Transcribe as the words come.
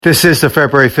This is the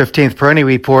February 15th Peroni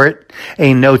Report.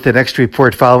 A note: the next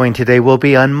report following today will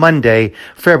be on Monday,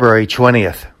 February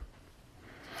 20th.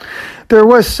 There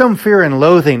was some fear and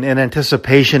loathing in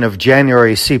anticipation of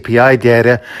January CPI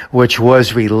data, which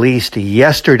was released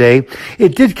yesterday.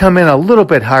 It did come in a little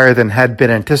bit higher than had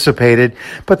been anticipated,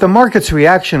 but the market's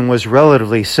reaction was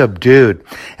relatively subdued.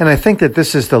 And I think that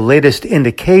this is the latest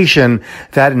indication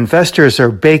that investors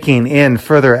are baking in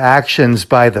further actions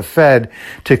by the Fed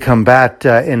to combat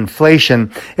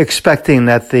inflation, expecting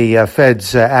that the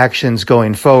Fed's actions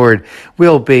going forward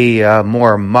will be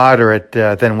more moderate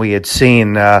than we had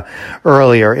seen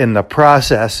earlier in the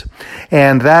process.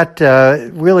 And that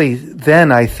really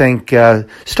then, I think,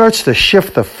 starts to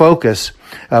shift the focus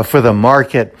for the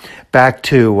market back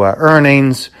to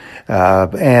earnings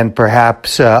and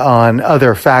perhaps on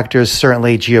other factors.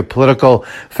 Certainly geopolitical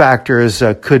factors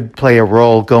could play a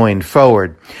role going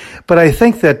forward. But I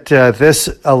think that this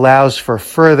allows for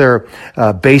further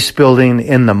base building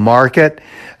in the market.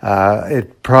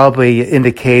 It probably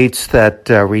indicates that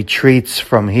retreats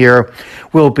from here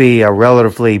will be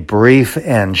relatively brief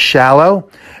and shallow.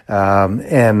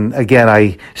 And again,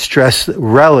 I stress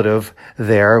relative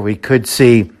there. We could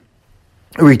see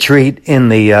retreat in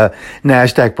the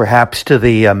NASDAQ perhaps to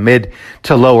the mid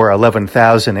to lower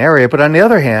 11,000 area. But on the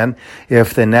other hand,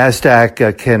 if the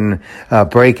NASDAQ can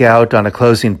break out on a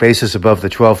closing basis above the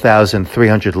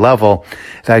 12,300 level,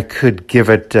 that could give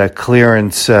it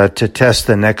clearance to test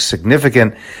the next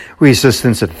significant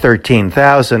resistance at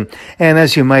 13,000. And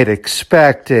as you might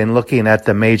expect in looking at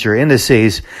the major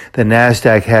indices, the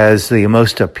NASDAQ has the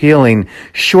most appealing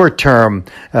short-term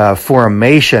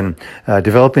formation,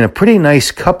 developing a pretty nice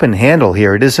cup and handle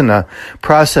here. It is in a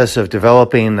process of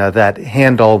developing that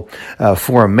handle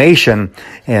formation.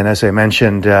 And as I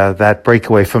mentioned, that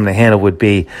breakaway from the handle would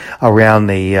be around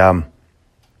the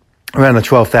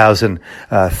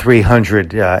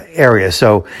 12,300 area.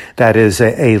 So that is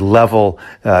a level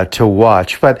to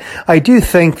watch. But I do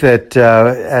think that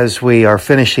as we are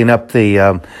finishing up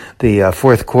the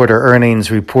fourth quarter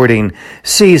earnings reporting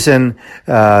season,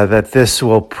 that this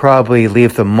will probably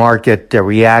leave the market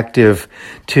reactive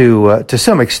to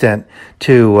some extent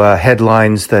to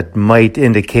headlines that might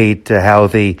indicate how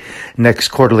the next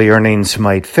quarterly earnings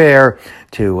might fare,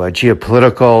 to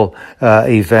geopolitical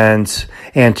events,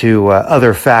 and to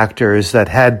other factors that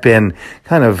had been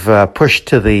kind of pushed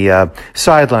to the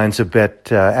sidelines a bit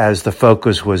as the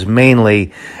focus was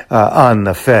mainly on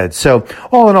the Fed. So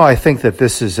all in all, I think that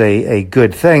this is a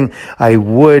good thing. I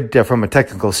would, from a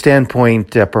technical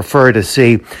standpoint, prefer to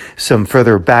see some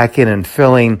further back-in and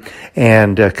filling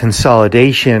and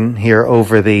consolidation here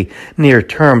over the near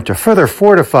term to further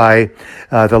fortify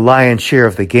the lion's share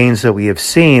of the gains that we have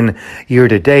seen year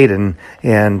to date, and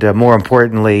more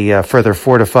importantly, further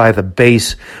fortify the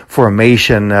base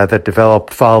formation that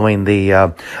developed following the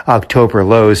October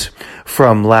lows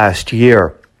from last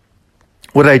year.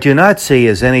 What I do not see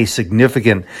is any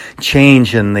significant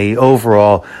change in the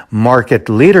overall market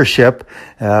leadership.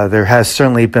 There has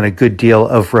certainly been a good deal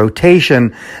of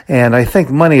rotation, and I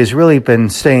think money has really been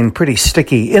staying pretty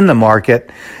sticky in the market,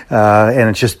 and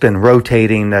it's just been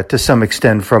rotating to some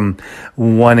extent from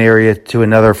one area to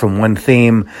another, from one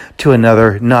theme to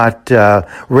another, not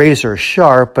razor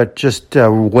sharp, but just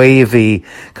wavy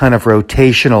kind of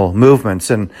rotational movements.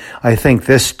 And I think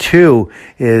this too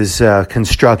is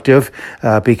constructive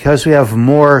because we have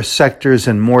more sectors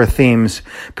and more themes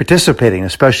participating,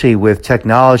 especially with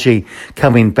technology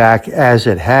coming back as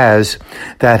it has.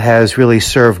 That has really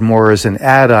served more as an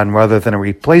add-on rather than a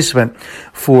replacement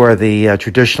for the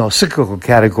traditional cyclical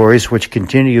categories, which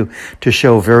continue to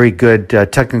show very good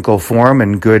technical form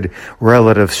and good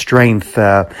relative strength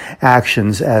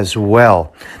actions as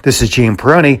well. This is Gene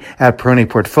Peroni at Peroni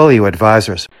Portfolio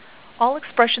Advisors. All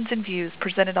expressions and views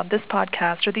presented on this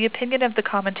podcast are the opinion of the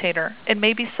commentator and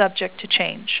may be subject to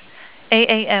change.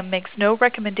 AAM makes no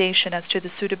recommendation as to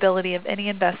the suitability of any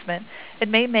investment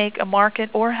and may make a market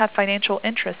or have financial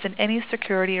interest in any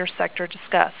security or sector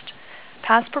discussed.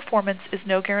 Past performance is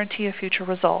no guarantee of future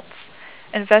results.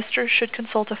 Investors should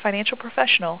consult a financial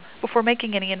professional before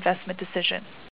making any investment decision.